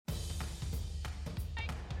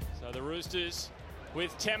So the Roosters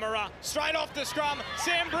with Temera, straight off the scrum,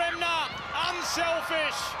 Sam Bremner,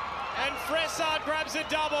 unselfish, and Fressard grabs a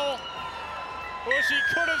double. Well, she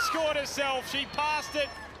could have scored herself. She passed it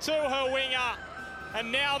to her winger,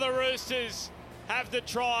 and now the Roosters have the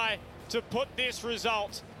try to put this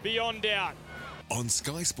result beyond doubt. On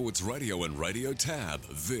Sky Sports Radio and Radio Tab,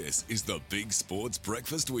 this is the Big Sports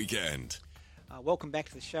Breakfast Weekend. Welcome back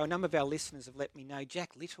to the show. A number of our listeners have let me know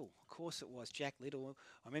Jack Little. Of course it was Jack Little.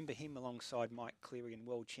 I remember him alongside Mike Cleary in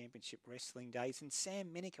World Championship Wrestling days. And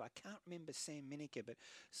Sam Miniker. I can't remember Sam Miniker, but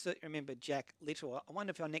certainly remember Jack Little. I wonder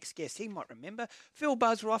if our next guest, he might remember. Phil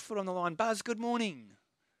Buzz Rothfield on the line. Buzz, good morning.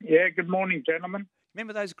 Yeah, good morning, gentlemen.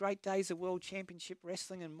 Remember those great days of World Championship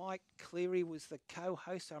Wrestling and Mike Cleary was the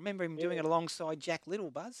co-host? I remember him doing it alongside Jack Little,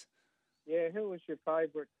 Buzz. Yeah, who was your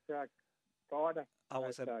favourite fighter? I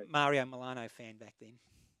was a Mario Milano fan back then.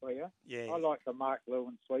 Were you? Yeah. I liked the Mark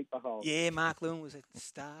Lewin sleeper hold. Yeah, Mark Lewin was a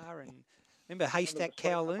star. And remember Haystack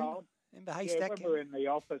Kowloon? Remember Haystack? Yeah, remember in the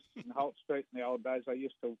office in Holt Street in the old days, I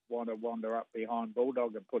used to want to wander up behind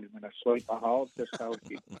Bulldog and put him in a sleeper hold just so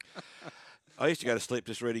he I used to go to sleep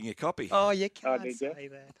just reading your copy. Oh, you can't say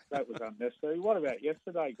that. That was unnecessary. What about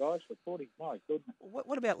yesterday, guys, for footy? My goodness.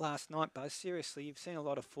 What about last night, Buzz? Seriously, you've seen a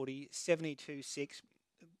lot of footy, 72-6.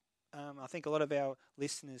 I think a lot of our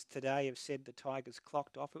listeners today have said the Tigers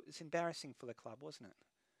clocked off. It was embarrassing for the club, wasn't it?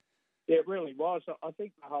 Yeah, it really was. I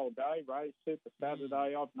think the whole day, Ray, Super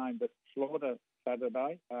Saturday, I've named it Slaughter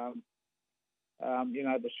Saturday.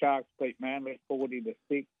 The Sharks beat Manly 40-6.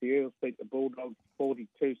 The Eels beat the Bulldogs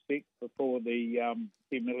 42-6 before the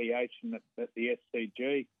humiliation at the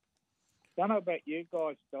SCG. Don't know about you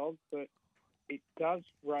guys, Dog, but it does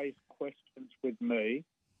raise questions with me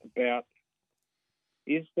about,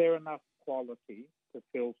 is there enough quality to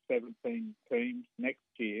fill 17 teams next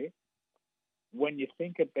year? When you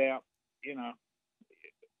think about,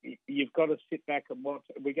 you've got to sit back and watch.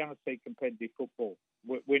 We're going to see competitive football.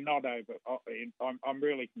 We're not over. I'm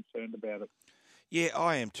really concerned about it. Yeah,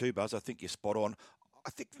 I am too, Buzz. I think you're spot on. I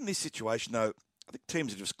think in this situation, though, I think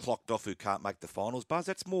teams are just clocked off who can't make the finals, Buzz.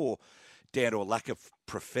 That's more down to a lack of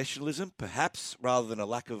professionalism, perhaps, rather than a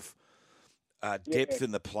lack of depth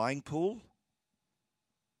in the playing pool.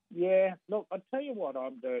 Yeah, look, I'll tell you what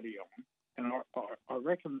I'm dirty on, and I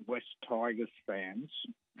reckon West Tigers fans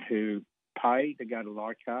who pay to go to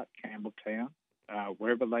Leichhardt, Campbelltown,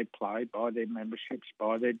 wherever they play, buy their memberships,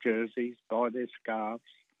 buy their jerseys, buy their scarves.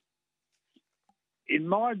 In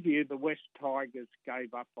my view, the West Tigers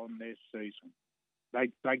gave up on their season.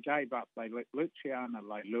 They gave up. They let Luciano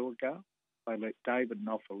Leilua go. They let David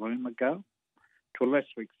Nofaluma go. To a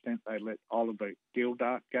lesser extent, they let Oliver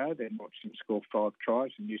Gildart go, then watched him score 5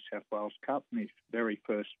 tries in New South Wales Cup in his very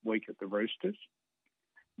first week at the Roosters.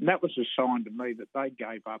 And that was a sign to me that they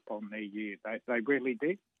gave up on their year. They really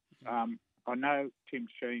did. I know Tim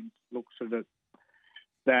Sheen looks at it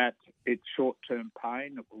that it's short-term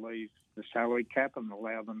pain. It will ease the salary cap and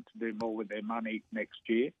allow them to do more with their money next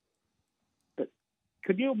year. But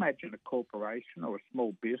could you imagine a corporation or a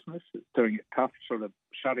small business that's doing it tough, sort of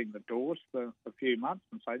shutting the doors for a few months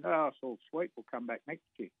and saying, "No, it's all sweet, we'll come back next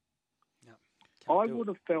year"? No, I would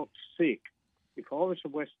have felt sick if I was a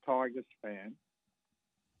West Tigers fan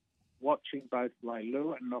watching both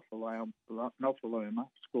Leilua and Nofaluma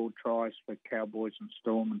score tries for Cowboys and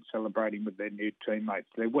Storm and celebrating with their new teammates.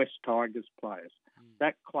 They're West Tigers players.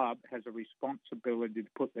 That club has a responsibility to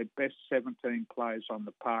put their best 17 players on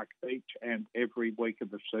the park each and every week of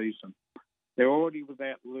the season. They're already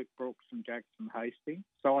without Luke Brooks and Jackson Hastings,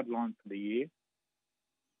 sidelined for the year.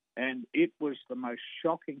 And it was the most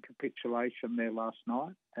shocking capitulation there last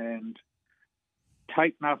night. And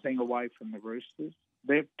take nothing away from the Roosters.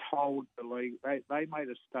 They've told the league, they made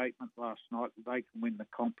a statement last night that they can win the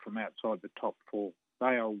comp from outside the top 4. They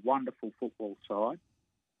are a wonderful football side.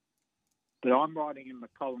 But I'm writing in the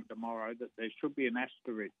column tomorrow that there should be an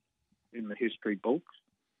asterisk in the history books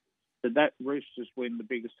that Roosters win, the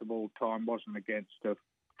biggest of all time, wasn't against a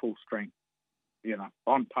full strength.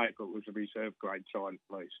 On paper it was a reserve grade side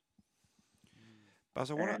at least. Buzz,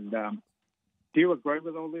 do you agree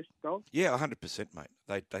with all this, Dog? Yeah, 100%, mate.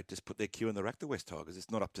 They just put their cue in the rack, the West Tigers. It's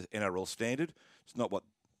not up to NRL standard. It's not what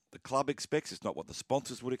the club expects. It's not what the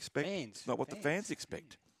sponsors would expect. It's not what the fans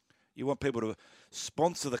expect. You want people to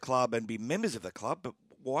sponsor the club and be members of the club, but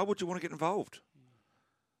why would you want to get involved?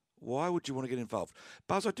 Why would you want to get involved?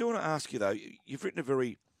 Buzz, I do want to ask you, though, you've written a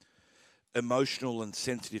very emotional and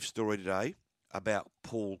sensitive story today about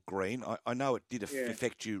Paul Green. I know it did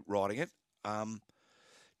affect you writing it.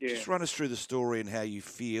 Just run us through the story and how you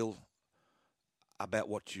feel about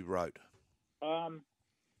what you wrote.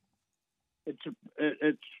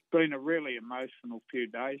 It's been a really emotional few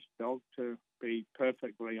days, Dog, to be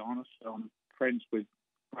perfectly honest. I'm friends with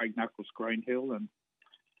Craig Knuckles Greenhill, and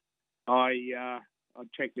I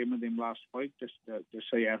checked in with him last week just to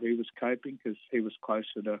see how he was coping, because he was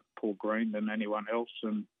closer to Paul Green than anyone else,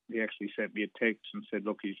 and he actually sent me a text and said,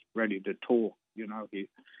 look, he's ready to talk. You know, it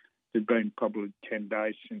had been probably 10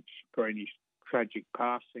 days since Greeny's tragic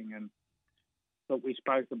passing, and but we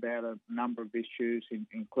spoke about a number of issues,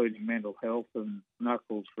 including mental health, and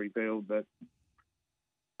Knuckles revealed that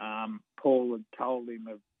Paul had told him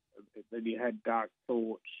that he had dark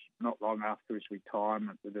thoughts not long after his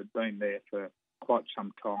retirement that had been there for quite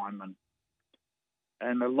some time,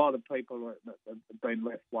 and a lot of people have been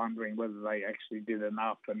left wondering whether they actually did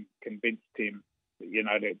enough and convinced him, you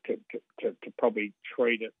know, to probably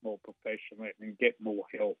treat it more professionally and get more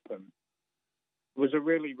help. And it was a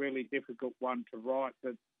really, really difficult one to write,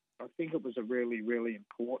 but I think it was a really, really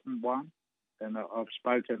important one. And I've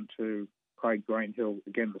spoken to Craig Greenhill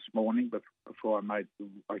again this morning before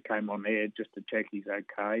I came on air just to check he's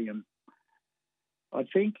okay. And I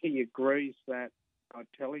think he agrees that by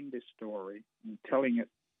telling this story and telling it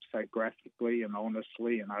so graphically and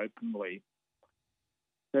honestly and openly,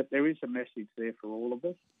 that there is a message there for all of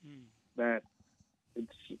us. That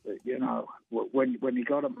it's, you know, when you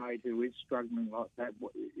got a mate who is struggling like that,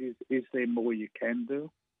 is there more you can do?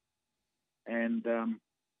 And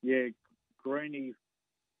Greeny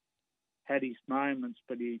had his moments,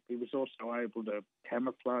 but he was also able to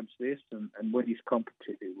camouflage this and win his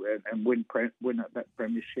competition and win that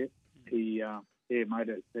premiership. He made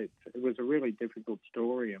it. It was a really difficult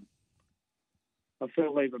story, and I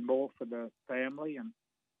feel even more for the family and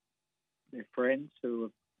their friends who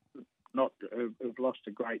have lost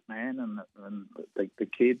a great man, and the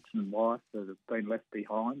kids and wife that have been left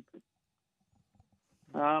behind.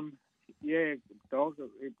 Dog.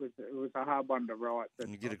 It was a hard one to write. But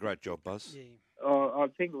you did a great job, Buzz. Yeah. I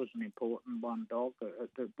think it was an important one, Dog.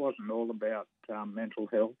 It wasn't all about mental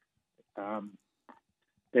health.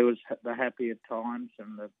 There was the happier times,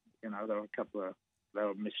 and there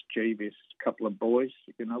were mischievous couple of boys,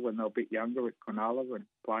 you know, when they were a bit younger at Cronulla and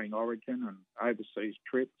playing Origin and overseas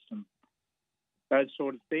trips and those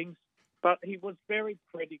sort of things. But he was very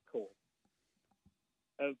critical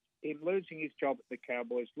of him losing his job at the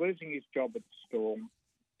Cowboys, losing his job at the Storm,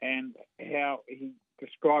 and how he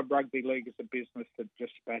described rugby league as a business that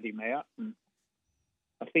just spat him out. And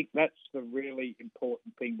I think that's the really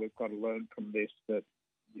important thing we've got to learn from this, that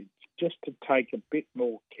it's just to take a bit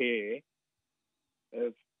more care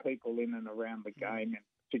of people in and around the game in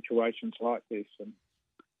situations like this. And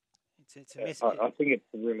it's a message. I think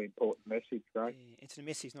it's a really important message, right? Yeah, it's a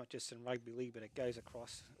message not just in rugby league, but it goes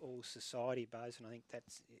across all society, Buzz. And I think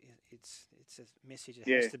it's a message that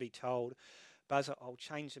has to be told. Buzz, I'll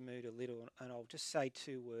change the mood a little, and I'll just say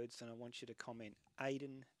two words, and I want you to comment.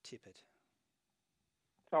 Aiden Tippett.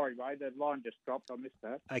 Sorry, Ray, the line just dropped. I missed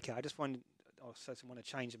that. Okay, I want to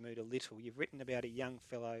change the mood a little. You've written about a young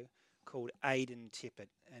fellow called Aiden Tippett,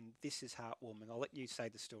 and this is heartwarming. I'll let you say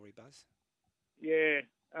the story, Buzz. Yeah,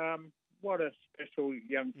 what a special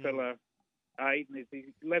young fella Aiden is.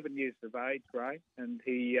 He's 11 years of age, Ray, and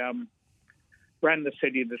he ran the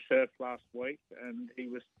City of the Surf last week, and he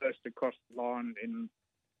was first across the line in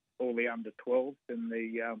all the under-12s in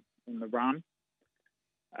the run.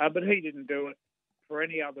 But he didn't do it for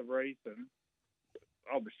any other reason.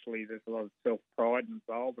 Obviously, there's a lot of self-pride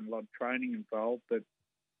involved and a lot of training involved, but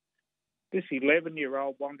this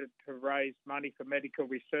 11-year-old wanted to raise money for medical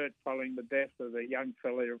research following the death of the young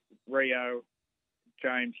fella Rio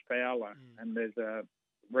James Fowler. And there's a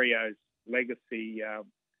Rio's Legacy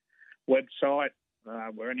website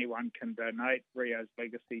where anyone can donate,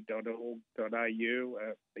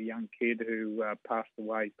 rioslegacy.org.au, a young kid who passed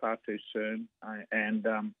away far too soon.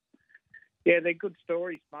 They're good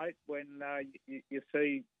stories, mate, when you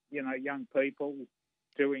see, you know, young people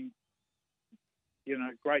doing, you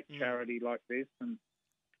know, great charity like this, and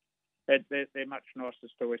they're much nicer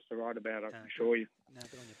stories to write about, I can assure you. No,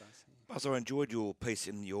 good on you, Buzz. Buzz, I enjoyed your piece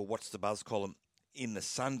in your What's the Buzz column in the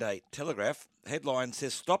Sunday Telegraph. Headline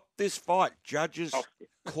says, "Stop this fight. Judges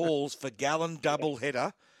calls for Gallen double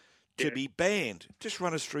header to be banned." Just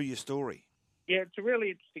run us through your story. Yeah, it's a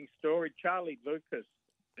really interesting story. Charlie Lucas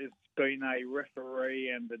has been a referee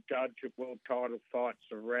and a judge of world title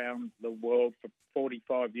fights around the world for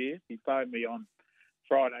 45 years. He phoned me on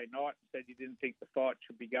Friday night and said he didn't think the fight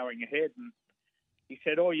should be going ahead. And he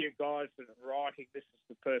said, all you guys that are writing, this is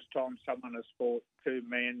the first time someone has fought two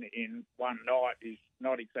men in one night is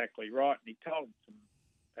not exactly right. And he told some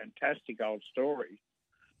fantastic old stories.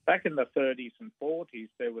 back in the 30s and 40s,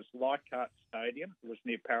 there was Leichhardt Stadium. It was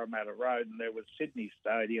near Parramatta Road, and there was Sydney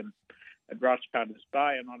Stadium at Rushcutters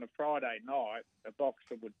Bay. And on a Friday night, a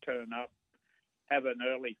boxer would turn up, have an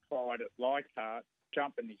early fight at Leichhardt,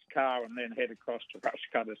 jump in his car, and then head across to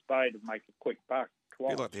Rushcutters Bay to make a quick buck.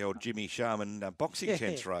 Twice. Like the old Jimmy Sharman boxing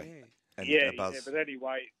tents, Ray. Buzz. But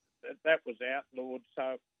anyway, that was outlawed.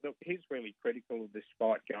 So, look, he's really critical of this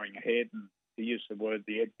fight going ahead, and to use the word,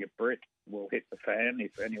 the Edgar Brick will hit the fan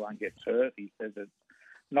if anyone gets hurt. He says it's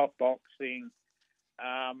not boxing,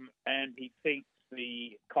 and he thinks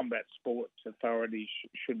the Combat Sports Authority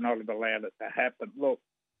should not have allowed it to happen. Look,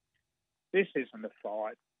 this isn't a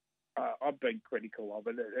fight. I've been critical of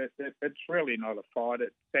it. It's really not a fight.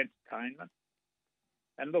 It's entertainment.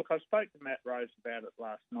 And look, I spoke to Matt Rose about it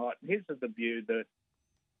last night, and his is the view that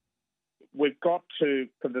we've got to,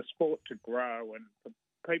 for the sport to grow and for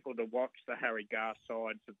people to watch the Harry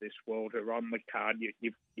Garsides of this world who are on the card,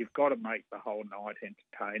 you've got to make the whole night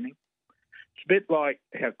entertaining. It's a bit like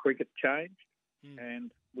how cricket changed,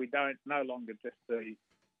 and we don't no longer just see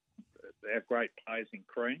our great players in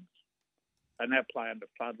creams. They now play under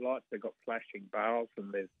floodlights. They've got flashing bars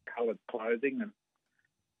and there's coloured clothing, and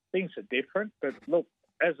things are different. But look,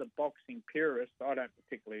 as a boxing purist, I don't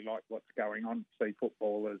particularly like what's going on. See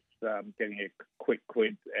footballers getting a quick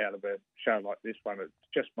quid out of a show like this one. It's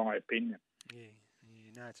just my opinion. Yeah,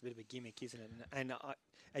 no, it's a bit of a gimmick, isn't it? And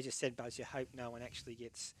as you said, Buzz, you hope no one actually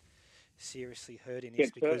gets seriously hurt in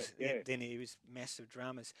this, because then it was massive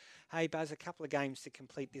dramas. Hey, Buzz, a couple of games to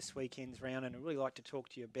complete this weekend's round, and I'd really like to talk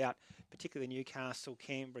to you about particularly the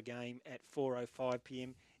Newcastle-Canberra game at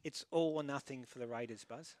 4:05pm. It's all or nothing for the Raiders,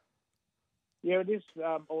 Buzz. Yeah, it is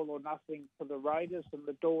all or nothing for the Raiders, and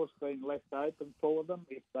the door's been left open for them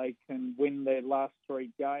if they can win their last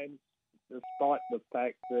three games, despite the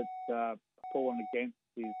fact that for and against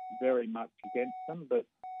is very much against them. But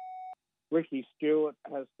Ricky Stewart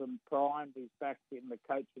has them primed. He's back in the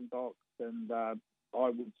coaching box, and I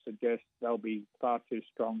would suggest they'll be far too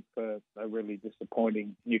strong for a really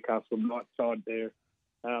disappointing Newcastle night side there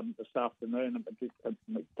this afternoon at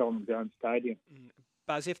McDonald Jones Stadium.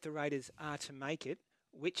 Buzz, if the Raiders are to make it,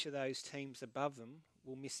 which of those teams above them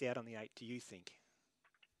will miss out on the 8, do you think?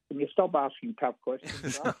 Can you stop asking tough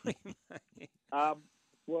questions?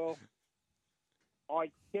 Well,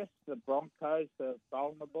 I guess the Broncos are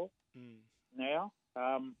vulnerable now.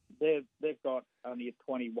 They've got only a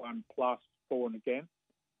 21 plus for and against,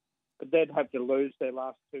 but they'd have to lose their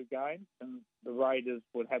last two games, and the Raiders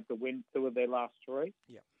would have to win 2 of their last 3.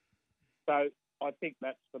 Yeah. So I think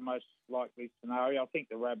that's the most likely scenario. I think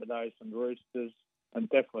the Rabbitohs and Roosters and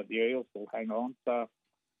definitely the Eels will hang on. So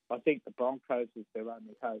I think the Broncos is their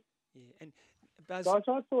only hope. Yeah, and Buzz, guys,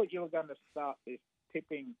 I thought you were going to start this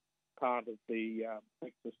tipping part of the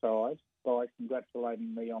exercise by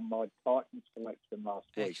congratulating me on my Titans selection last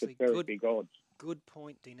week. Actually, it's very big odds. Good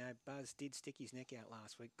point, Dino. Buzz did stick his neck out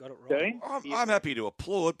last week. Got it right. I'm happy to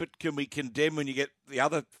applaud, but can we condemn when you get the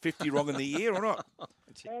other 50 wrong in the year or not?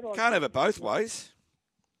 Can't have it both ways.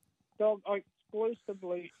 Dog, I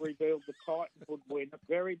exclusively revealed the Titans would win at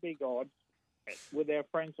very big odds with our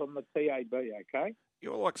friends on the TAB, okay?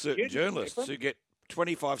 You're like certain journalists who get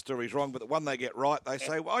 25 stories wrong, but the one they get right, they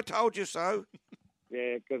say, well, I told you so.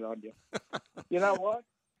 Yeah, good on you. You know what?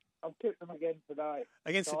 I've tipped them again today.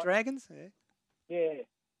 Against the Dragons? Yeah.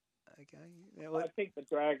 Okay. Yeah, well, I think the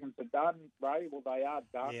Dragons are done, Ray. Well, they are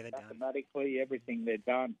done. Yeah, they're mathematically, everything they're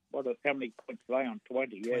done. How many points are they on?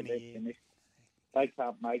 20. Yeah, they're finished. They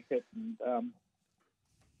can't make it. And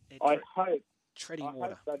I hope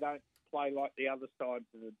they don't play like the other sides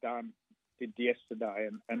that did yesterday.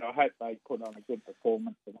 And I hope they put on a good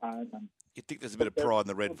performance at home. And you'd think there's a bit of pride in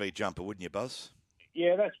the Red V jumper, wouldn't you, Buzz?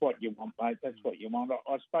 Yeah, that's what you want, mate. That's what you want.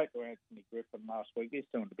 I spoke to Anthony Griffin last week. He's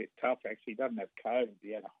doing a bit tough, actually. He doesn't have COVID.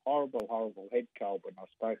 He had a horrible, horrible head cold when I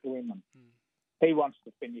spoke to him. And he wants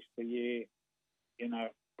to finish the year,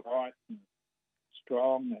 bright and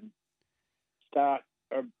strong and start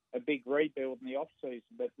a big rebuild in the off-season.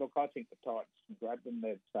 But, look, I think the Titans can grab them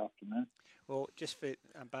there this afternoon. Well, just for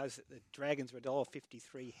Buzz, the Dragons are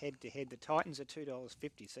 $1.53 head-to-head. The Titans are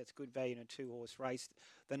 $2.50, so that's good value in a 2-horse race.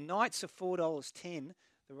 The Knights are $4.10.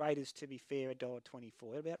 The Raiders, to be fair,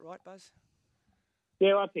 $1.24. About right, Buzz?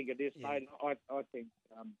 Yeah, I think it is, mate. I think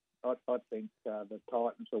the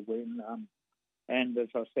Titans will win. And as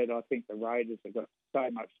I said, I think the Raiders have got so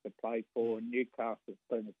much to play for. And Newcastle's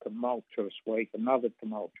been a tumultuous week, another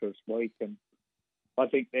tumultuous week. And I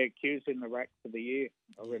think they're cues in the rack for the year.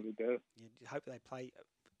 I really do. Yeah, hope they play,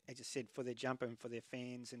 as I said, for their jumper and for their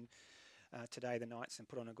fans. And today, the Knights, and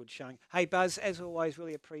put on a good showing. Hey, Buzz, as always,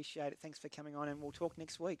 really appreciate it. Thanks for coming on, and we'll talk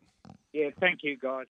next week. Yeah, thank you, guys.